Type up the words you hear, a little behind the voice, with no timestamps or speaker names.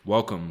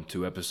Welcome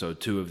to episode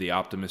 2 of the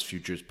Optimus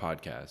Futures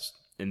podcast.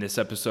 In this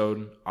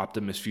episode,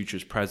 Optimus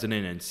Futures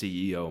president and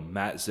CEO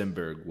Matt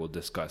Zimberg will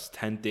discuss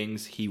 10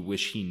 things he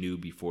wished he knew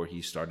before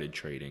he started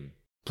trading.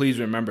 Please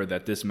remember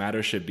that this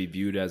matter should be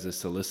viewed as a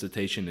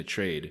solicitation to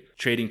trade.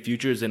 Trading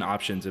futures and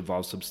options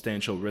involves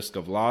substantial risk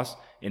of loss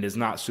and is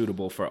not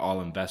suitable for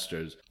all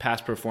investors.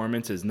 Past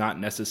performance is not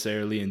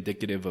necessarily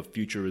indicative of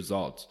future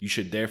results. You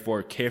should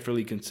therefore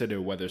carefully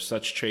consider whether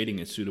such trading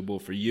is suitable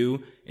for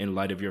you in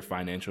light of your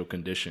financial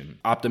condition.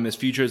 Optimus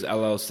Futures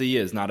LLC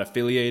is not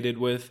affiliated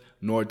with,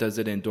 nor does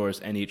it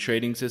endorse any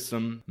trading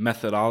system,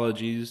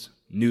 methodologies,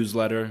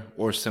 newsletter,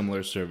 or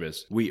similar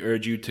service. We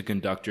urge you to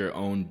conduct your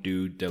own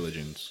due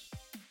diligence.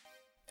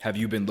 Have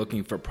you been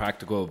looking for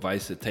practical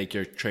advice to take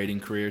your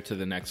trading career to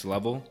the next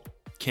level?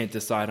 Can't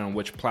decide on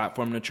which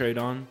platform to trade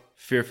on?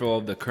 Fearful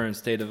of the current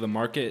state of the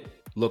market?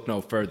 Look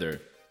no further.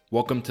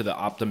 Welcome to the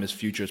Optimus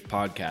Futures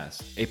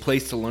podcast, a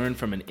place to learn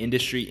from an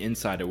industry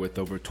insider with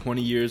over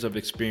 20 years of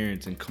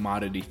experience in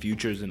commodity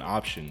futures and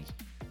options.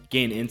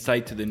 Gain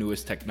insight to the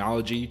newest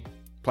technology,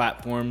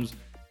 platforms,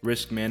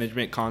 risk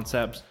management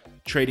concepts,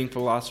 trading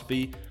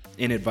philosophy,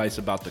 and advice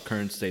about the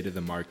current state of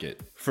the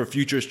market. For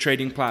futures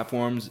trading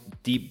platforms,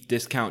 deep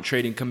discount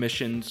trading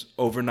commissions,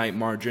 overnight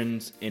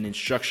margins, and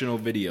instructional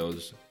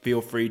videos,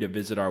 feel free to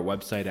visit our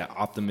website at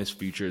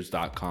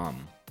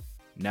optimusfutures.com.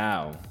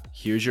 Now,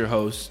 here's your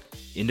host,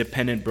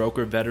 independent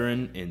broker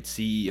veteran and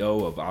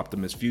CEO of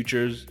Optimus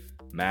Futures,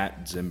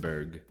 Matt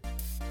Zimberg.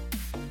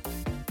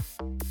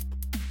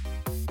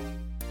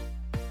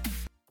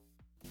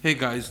 Hey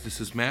guys,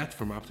 this is Matt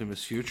from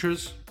Optimus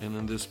Futures, and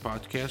in this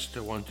podcast I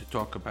want to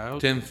talk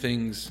about 10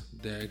 things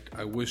that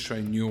I wish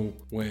I knew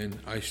when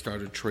I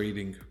started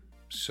trading.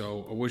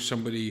 So I wish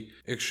somebody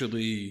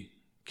actually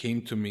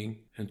came to me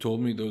and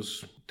told me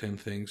those 10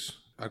 things.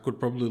 I could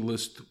probably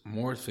list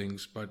more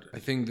things, but I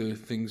think the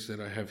things that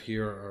I have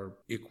here are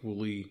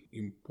equally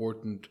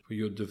important for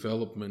your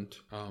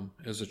development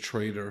as a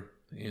trader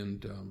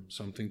and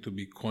something to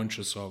be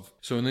conscious of.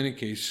 So in any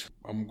case,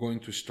 I'm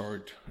going to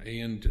start.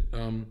 And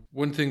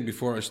one thing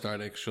before I start,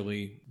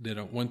 actually,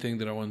 one thing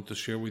that I wanted to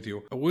share with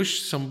you. I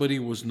wish somebody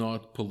was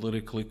not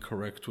politically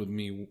correct with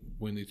me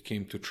when it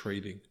came to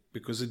trading.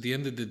 Because at the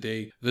end of the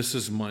day, this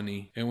is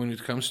money. And when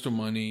it comes to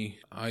money,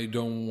 I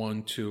don't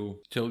want to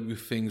tell you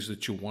things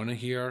that you want to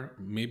hear.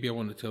 Maybe I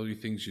want to tell you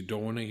things you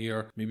don't want to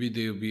hear. Maybe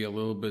they'll be a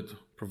little bit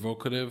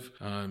provocative.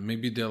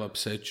 Maybe they'll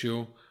upset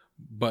you.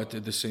 But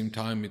at the same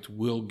time, it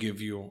will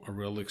give you a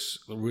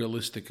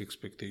realistic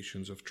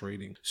expectations of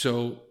trading.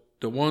 So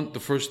the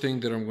first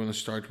thing that I'm going to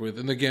start with,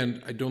 and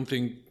again,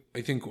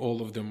 I think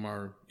all of them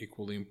are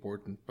equally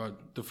important,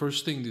 but the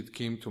first thing that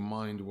came to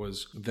mind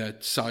was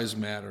that size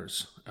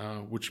matters,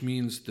 which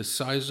means the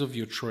size of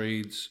your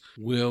trades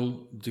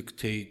will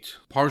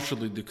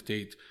partially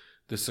dictate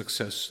the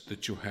success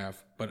that you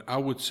have. But I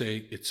would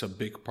say it's a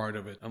big part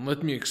of it. And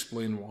let me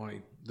explain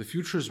why. The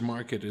futures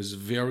market is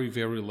very,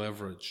 very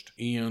leveraged,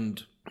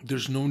 and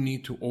there's no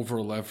need to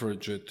over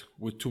leverage it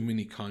with too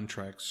many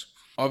contracts.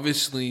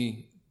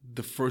 Obviously,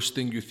 the first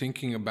thing you're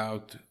thinking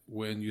about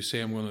when you say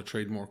I'm going to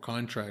trade more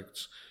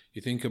contracts,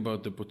 you think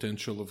about the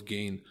potential of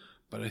gain.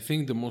 But I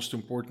think the most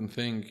important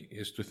thing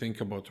is to think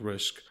about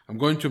risk. I'm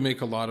going to make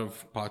a lot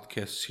of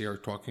podcasts here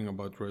talking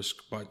about risk,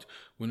 but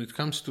when it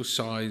comes to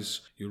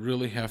size, you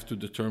really have to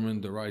determine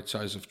the right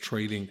size of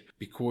trading,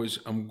 because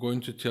I'm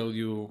going to tell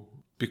you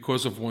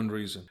because of one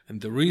reason. And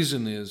the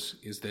reason is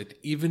that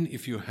even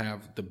if you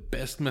have the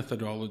best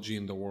methodology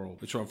in the world,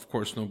 which of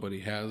course nobody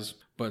has,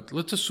 but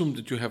let's assume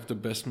that you have the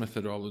best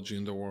methodology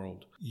in the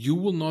world, you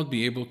will not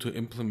be able to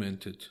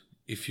implement it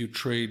if you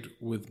trade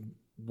with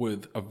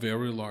a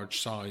very large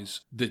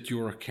size that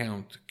your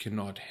account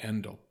cannot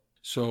handle.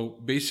 So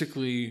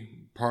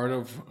basically, part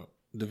of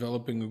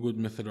developing a good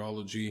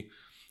methodology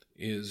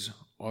is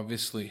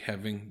obviously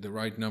having the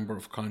right number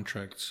of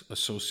contracts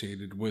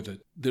associated with it.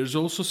 There's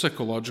also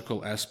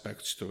psychological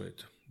aspects to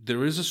it.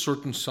 There is a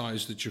certain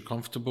size that you're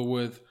comfortable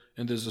with,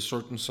 and there's a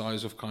certain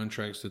size of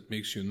contracts that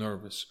makes you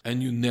nervous.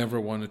 And you never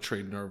want to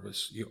trade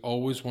nervous. You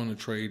always want to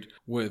trade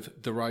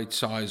with the right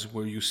size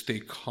where you stay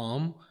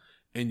calm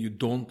and you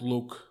don't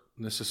look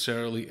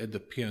necessarily at the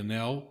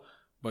P&L,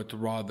 but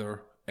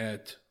rather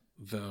at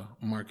the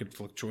market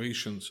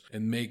fluctuations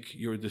and make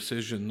your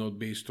decision not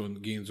based on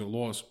gains or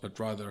loss, but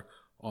rather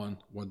on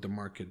what the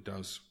market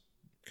does.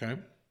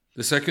 Okay?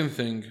 The second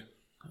thing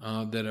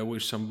that I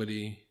wish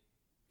somebody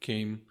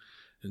came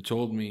and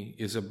told me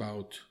is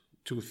about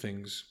two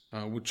things,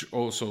 which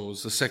also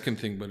is the second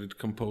thing, but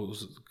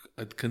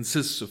it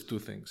consists of two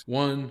things.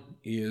 One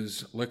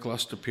is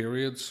lackluster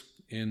periods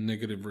and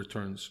negative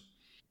returns.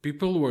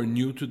 People who are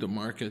new to the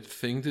market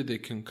think that they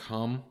can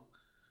come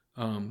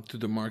to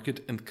the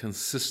market and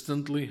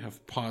consistently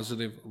have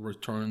positive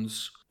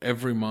returns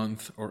every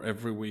month or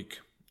every week.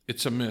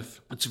 It's a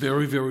myth. It's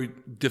very, very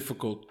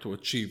difficult to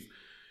achieve.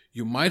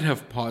 You might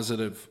have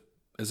positive,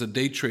 as a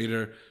day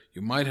trader,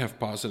 you might have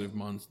positive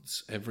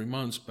months every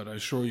month, but I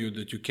assure you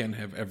that you can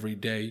have every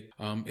day.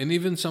 And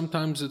even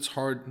sometimes it's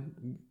hard,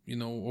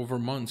 over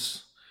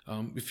months.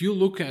 If you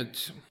look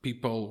at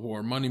people who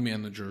are money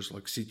managers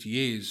like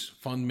CTAs,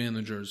 fund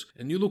managers,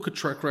 and you look at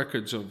track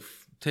records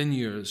of 10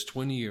 years,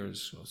 20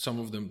 years, some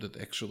of them that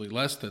actually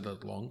lasted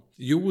that long,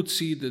 you would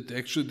see that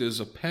actually there's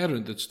a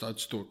pattern that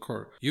starts to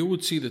occur. You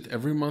would see that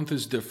every month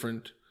is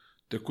different.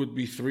 There could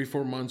be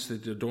 3-4 months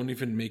that they don't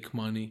even make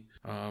money.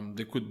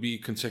 There could be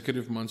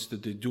consecutive months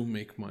that they do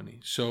make money.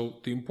 So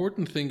the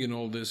important thing in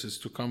all this is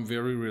to come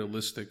very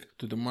realistic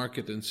to the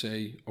market and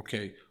say,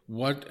 okay,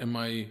 what am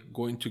I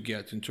going to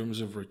get in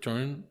terms of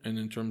return and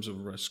in terms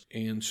of risk?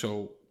 And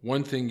so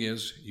one thing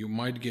is you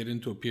might get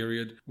into a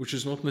period which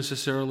is not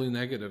necessarily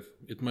negative.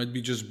 It might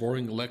be just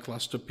boring,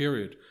 lackluster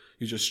period.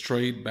 You just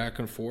trade back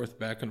and forth,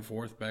 back and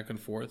forth, back and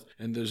forth,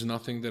 and there's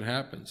nothing that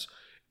happens.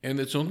 And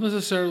it's not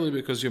necessarily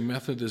because your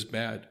method is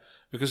bad,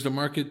 because the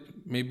market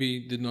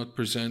maybe did not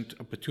present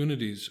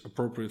opportunities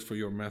appropriate for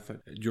your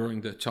method during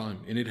that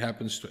time. And it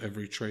happens to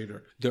every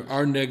trader. There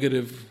are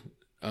negative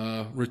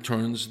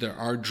returns, there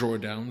are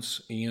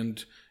drawdowns,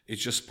 and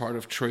it's just part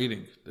of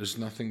trading. There's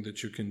nothing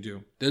that you can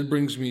do. That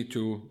brings me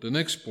to the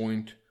next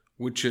point,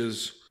 which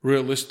is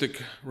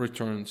realistic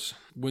returns.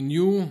 When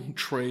you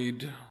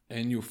trade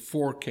and you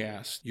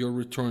forecast your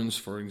returns,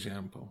 for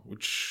example,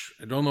 which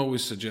I don't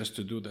always suggest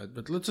to do that,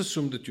 but let's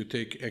assume that you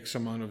take X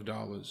amount of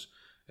dollars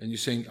and you're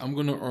saying, I'm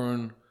going to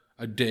earn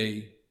a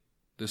day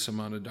this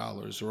amount of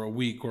dollars, or a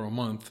week or a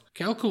month.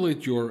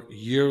 Calculate your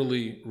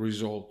yearly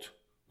result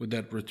with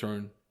that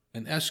return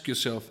and ask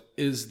yourself,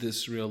 is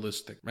this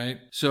realistic, right?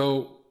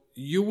 So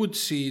you would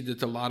see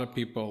that a lot of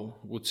people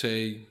would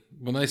say,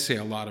 when I say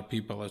a lot of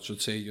people, I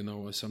should say,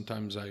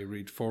 sometimes I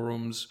read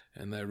forums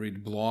and I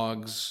read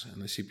blogs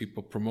and I see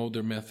people promote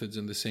their methods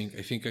and they're saying,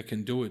 I think I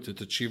can do it.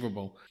 It's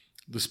achievable,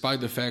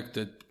 despite the fact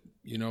that,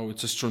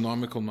 it's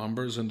astronomical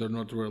numbers and they're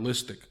not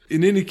realistic.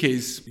 In any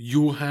case,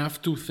 you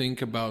have to think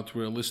about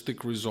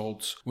realistic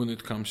results when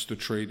it comes to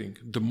trading.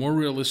 The more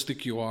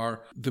realistic you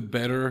are, the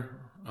better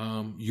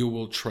you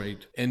will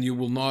trade, and you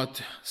will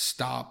not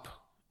stop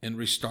and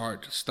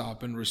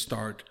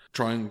restart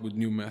trying with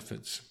new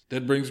methods.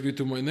 That brings me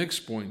to my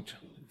next point,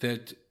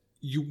 that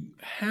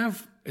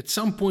at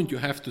some point you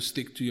have to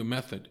stick to your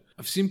method.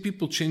 I've seen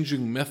people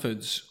changing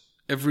methods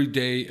every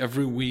day,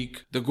 every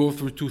week. They go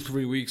through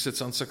 2-3 weeks,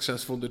 it's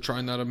unsuccessful, they try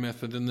another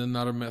method and then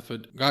another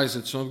method. Guys,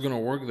 it's not going to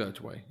work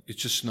that way.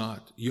 It's just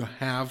not. You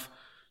have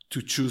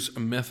to choose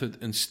a method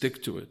and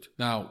stick to it.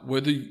 Now,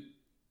 whether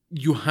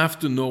you have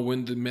to know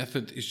when the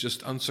method is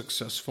just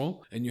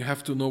unsuccessful, and you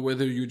have to know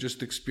whether you're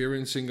just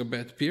experiencing a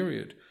bad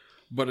period.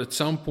 But at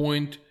some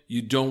point,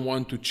 you don't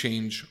want to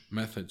change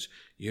methods.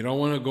 You don't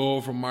want to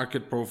go from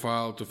market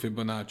profile to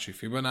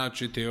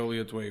Fibonacci to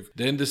Elliott wave,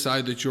 then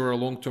decide that you're a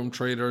long-term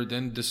trader,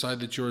 then decide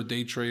that you're a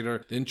day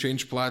trader, then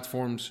change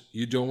platforms.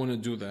 You don't want to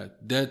do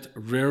that. That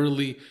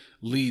rarely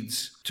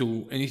leads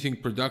to anything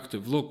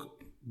productive.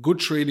 Look, good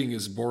trading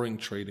is boring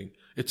trading.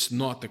 It's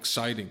not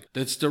exciting.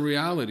 That's the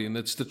reality and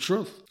that's the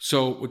truth.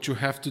 So what you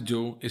have to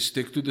do is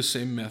stick to the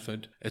same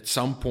method at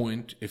some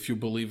point if you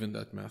believe in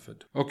that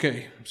method.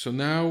 Okay, so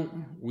now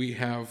we're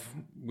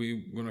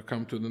going to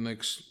come to the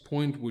next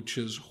point, which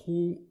is,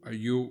 who are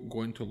you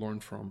going to learn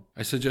from?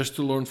 I suggest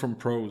to learn from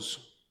pros,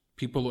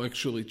 people who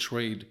actually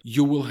trade.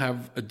 You will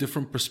have a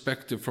different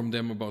perspective from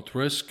them about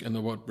risk and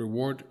about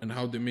reward and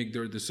how they make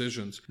their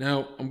decisions.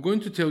 Now, I'm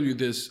going to tell you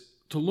this.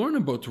 To learn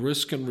about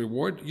risk and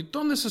reward, you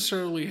don't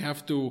necessarily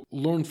have to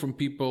learn from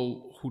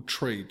people who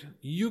trade.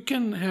 You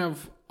can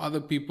have other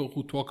people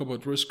who talk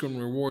about risk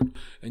and reward,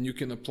 and you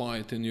can apply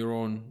it in your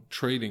own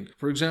trading.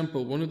 For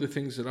example, one of the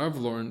things that I've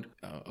learned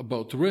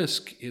about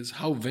risk is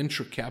how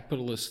venture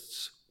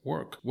capitalists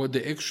work. What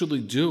they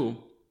actually do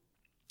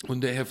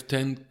when they have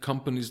 10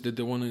 companies that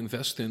they want to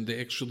invest in,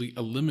 they actually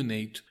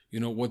eliminate,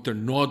 what they're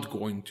not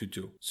going to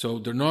do. So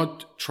they're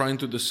not trying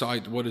to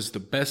decide what is the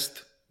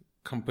best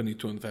company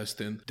to invest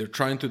in. They're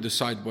trying to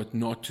decide what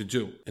not to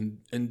do.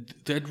 And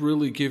that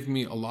really gave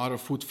me a lot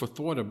of food for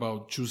thought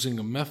about choosing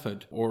a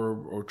method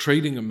or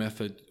trading a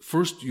method.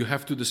 First, you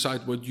have to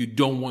decide what you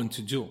don't want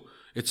to do.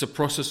 It's a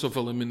process of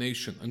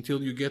elimination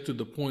until you get to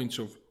the points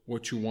of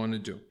what you want to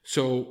do.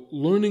 So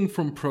learning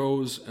from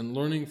pros and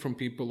learning from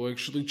people who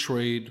actually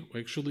trade, who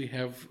actually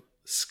have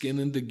skin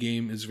in the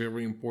game is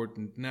very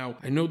important. Now,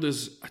 I know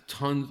there's a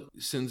ton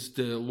since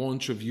the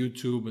launch of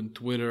YouTube and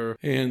Twitter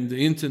and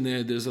the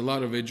internet. There's a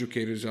lot of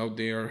educators out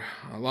there.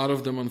 A lot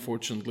of them,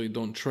 unfortunately,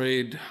 don't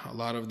trade. A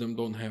lot of them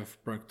don't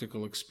have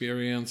practical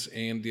experience.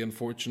 And the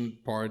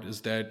unfortunate part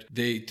is that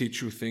they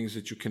teach you things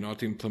that you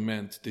cannot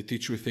implement. They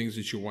teach you things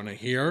that you want to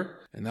hear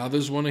and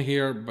others want to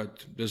hear,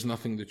 but there's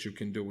nothing that you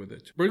can do with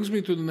it. Brings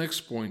me to the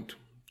next point.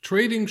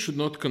 Trading should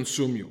not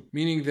consume you,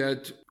 meaning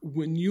that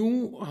when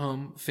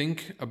you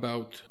think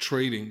about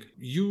trading,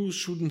 you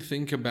shouldn't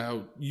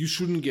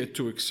get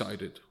too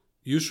excited.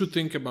 You should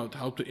think about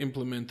how to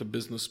implement a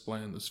business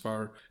plan as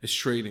far as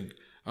trading.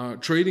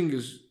 Trading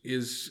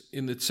is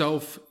in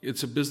itself,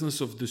 it's a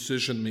business of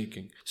decision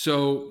making.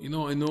 So,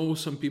 I know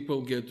some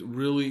people get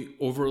really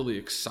overly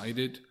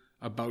excited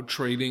about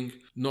trading,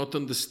 not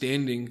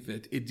understanding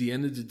that at the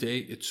end of the day,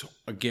 it's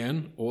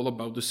again all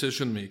about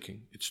decision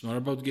making. It's not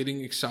about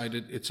getting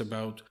excited. It's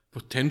about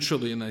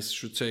potentially, and I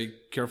should say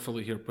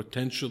carefully here,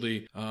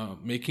 potentially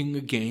making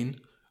a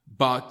gain,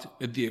 but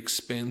at the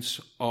expense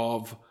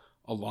of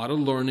a lot of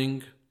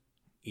learning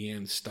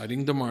and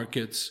studying the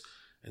markets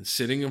and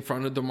sitting in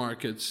front of the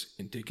markets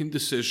and taking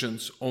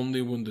decisions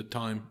only when the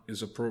time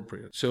is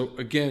appropriate. So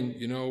again,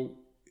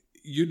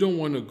 you don't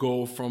want to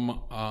go from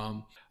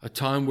a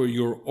time where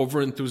you're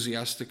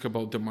over-enthusiastic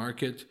about the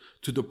market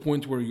to the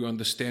point where you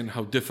understand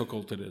how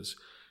difficult it is.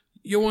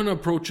 You want to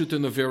approach it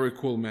in a very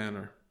cool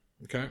manner,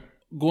 okay?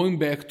 Going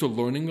back to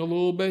learning a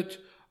little bit,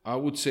 I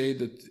would say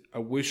that I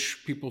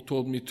wish people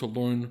told me to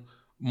learn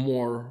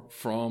more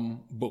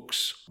from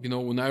books.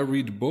 When I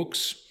read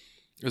books,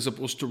 as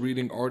opposed to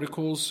reading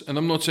articles, and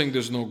I'm not saying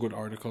there's no good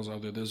articles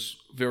out there, there's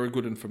very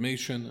good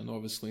information, and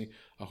obviously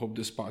I hope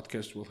this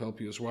podcast will help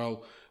you as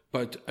well.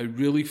 But I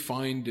really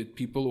find that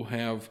people who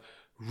have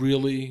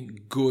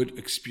really good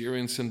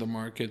experience in the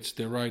markets,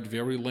 they write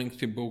very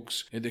lengthy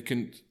books and they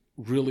can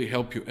really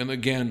help you. And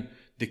again,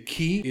 the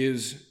key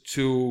is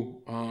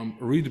to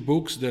read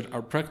books that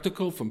are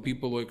practical from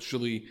people who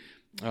actually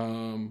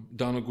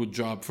done a good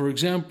job. For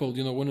example,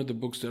 one of the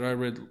books that I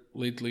read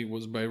lately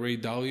was by Ray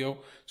Dalio.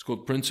 It's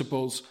called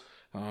Principles.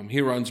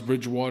 He runs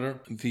Bridgewater,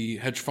 the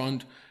hedge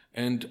fund,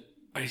 and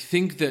I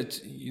think that,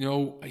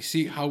 I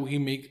see how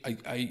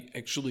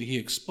he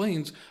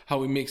explains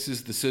how he makes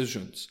his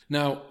decisions.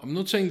 Now, I'm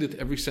not saying that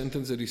every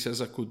sentence that he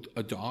says I could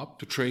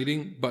adopt to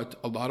trading, but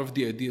a lot of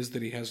the ideas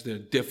that he has there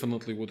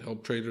definitely would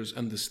help traders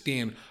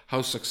understand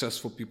how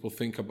successful people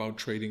think about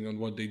trading and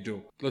what they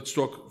do. Let's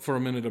talk for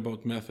a minute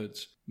about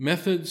methods.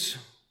 Methods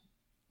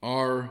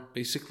are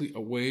basically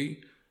a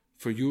way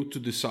for you to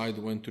decide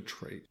when to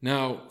trade.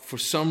 Now, for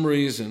some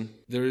reason,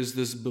 there is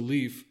this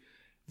belief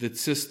that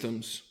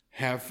systems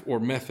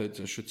methods,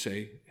 I should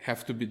say,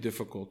 have to be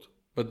difficult.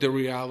 But the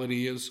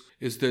reality is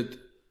that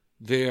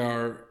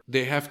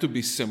they have to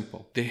be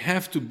simple. They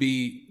have to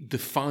be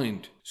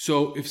defined.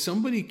 So if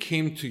somebody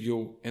came to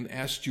you and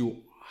asked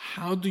you,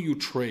 how do you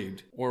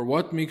trade? Or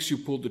what makes you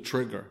pull the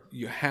trigger?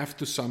 You have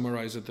to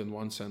summarize it in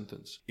one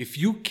sentence. If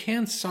you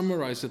can't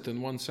summarize it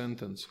in one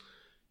sentence,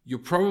 you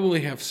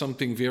probably have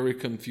something very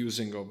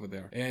confusing over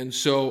there. And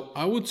so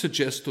I would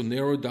suggest to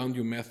narrow down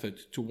your method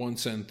to one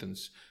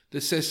sentence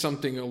that says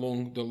something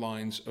along the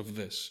lines of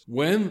this.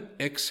 When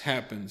X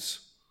happens,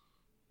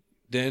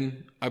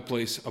 then I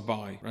place a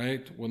buy,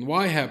 right? When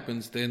Y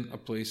happens, then I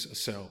place a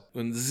sell.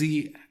 When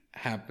Z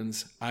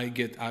happens, I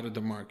get out of the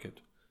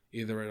market,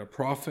 either at a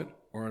profit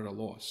or at a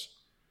loss.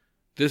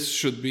 This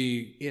should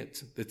be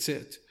it. That's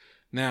it.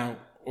 Now,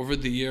 over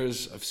the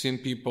years, I've seen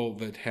people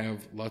that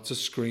have lots of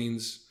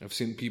screens. I've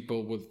seen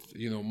people with,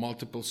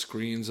 multiple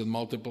screens and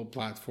multiple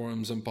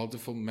platforms and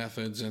multiple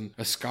methods and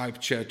a Skype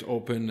chat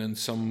open and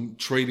some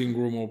trading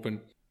room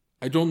open.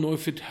 I don't know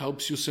if it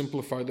helps you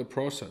simplify the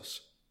process.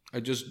 I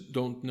just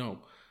don't know.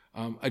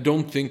 I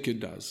don't think it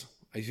does.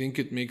 I think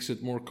it makes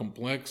it more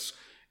complex,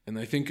 and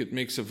I think it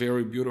makes a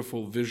very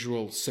beautiful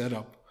visual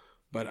setup,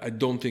 but I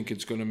don't think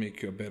it's going to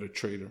make you a better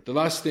trader. The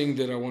last thing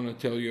that I want to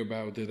tell you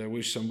about that I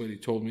wish somebody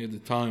told me at the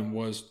time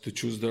was to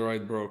choose the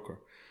right broker.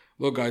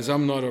 Look, guys,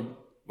 I'm not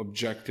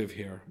objective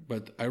here,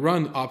 but I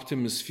run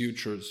Optimus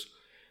Futures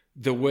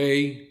the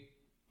way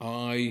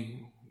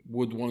I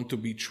would want to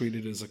be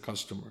treated as a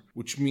customer,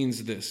 which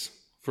means this.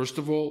 First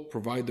of all,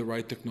 provide the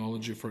right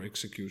technology for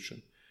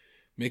execution,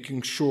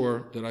 making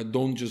sure that I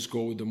don't just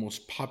go with the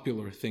most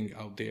popular thing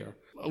out there.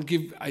 I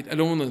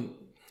don't want to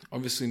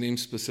obviously name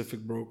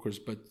specific brokers,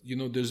 but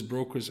there's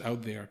brokers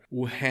out there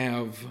who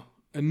have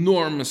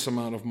enormous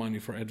amount of money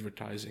for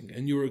advertising,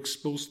 and you're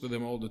exposed to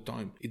them all the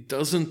time. It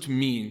doesn't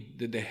mean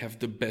that they have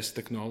the best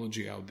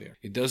technology out there.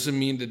 It doesn't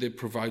mean that they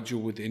provide you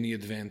with any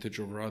advantage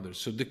over others.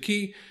 So the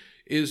key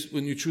is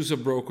when you choose a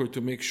broker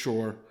to make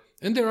sure,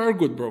 and there are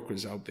good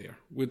brokers out there.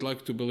 We'd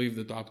like to believe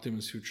that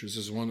Optimus Futures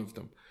is one of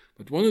them.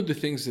 But one of the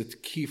things that's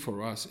key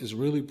for us is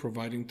really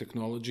providing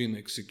technology and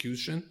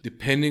execution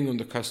depending on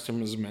the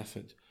customer's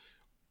method,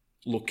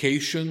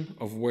 location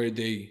of where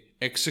they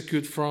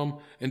execute from,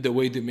 and the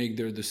way they make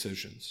their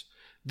decisions.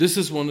 This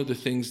is one of the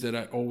things that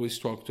I always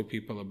talk to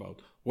people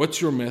about. What's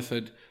your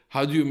method?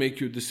 How do you make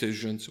your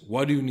decisions?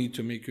 What do you need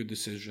to make your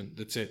decision?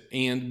 That's it.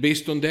 And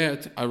based on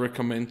that, I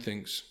recommend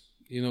things,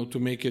 to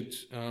make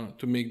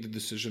the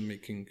decision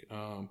making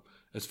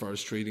as far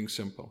as trading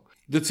simple.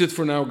 That's it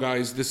for now,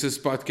 guys. This is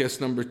podcast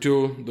number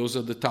 2. Those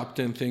are the top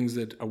 10 things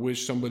that I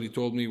wish somebody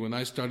told me when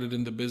I started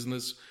in the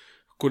business.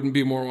 Couldn't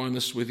be more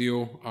honest with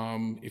you.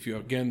 If you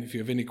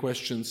have any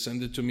questions,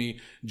 send it to me,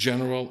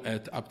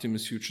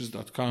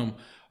 general@optimusfutures.com.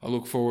 I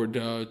look forward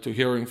to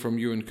hearing from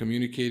you and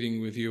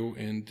communicating with you.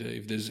 And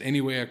if there's any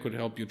way I could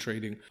help you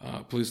trading,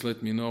 please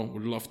let me know.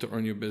 Would love to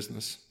earn your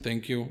business.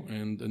 Thank you,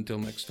 and until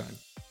next time.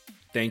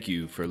 Thank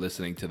you for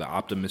listening to the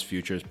Optimus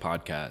Futures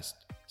podcast.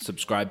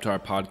 Subscribe to our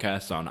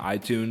podcast on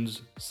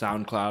iTunes,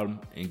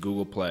 SoundCloud, and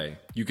Google Play.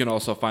 You can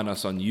also find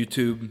us on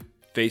YouTube,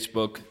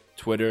 Facebook,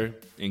 Twitter,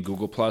 and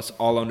Google+,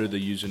 all under the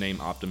username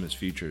Optimus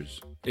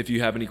Futures. If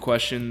you have any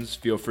questions,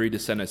 feel free to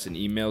send us an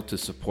email to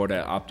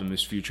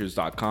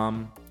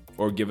support@optimusfutures.com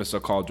or give us a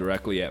call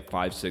directly at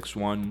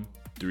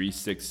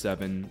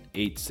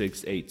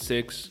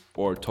 561-367-8686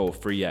 or toll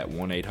free at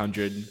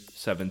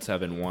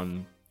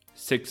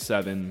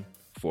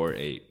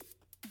 1-800-771-6748.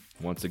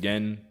 Once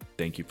again,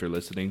 thank you for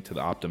listening to the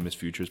Optimus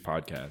Futures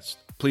podcast.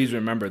 Please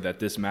remember that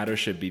this matter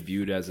should be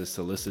viewed as a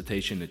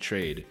solicitation to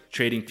trade.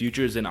 Trading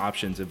futures and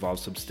options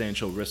involves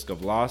substantial risk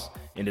of loss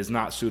and is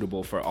not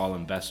suitable for all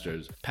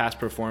investors. Past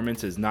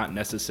performance is not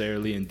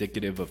necessarily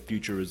indicative of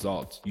future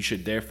results. You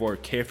should therefore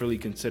carefully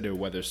consider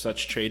whether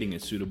such trading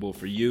is suitable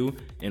for you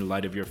in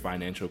light of your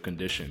financial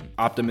condition.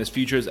 Optimus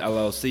Futures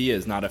LLC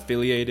is not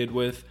affiliated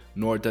with,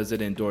 nor does it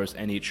endorse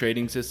any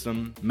trading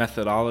system,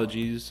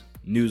 methodologies,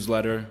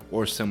 newsletter,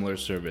 or similar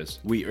service.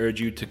 We urge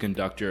you to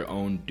conduct your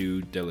own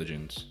due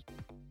diligence.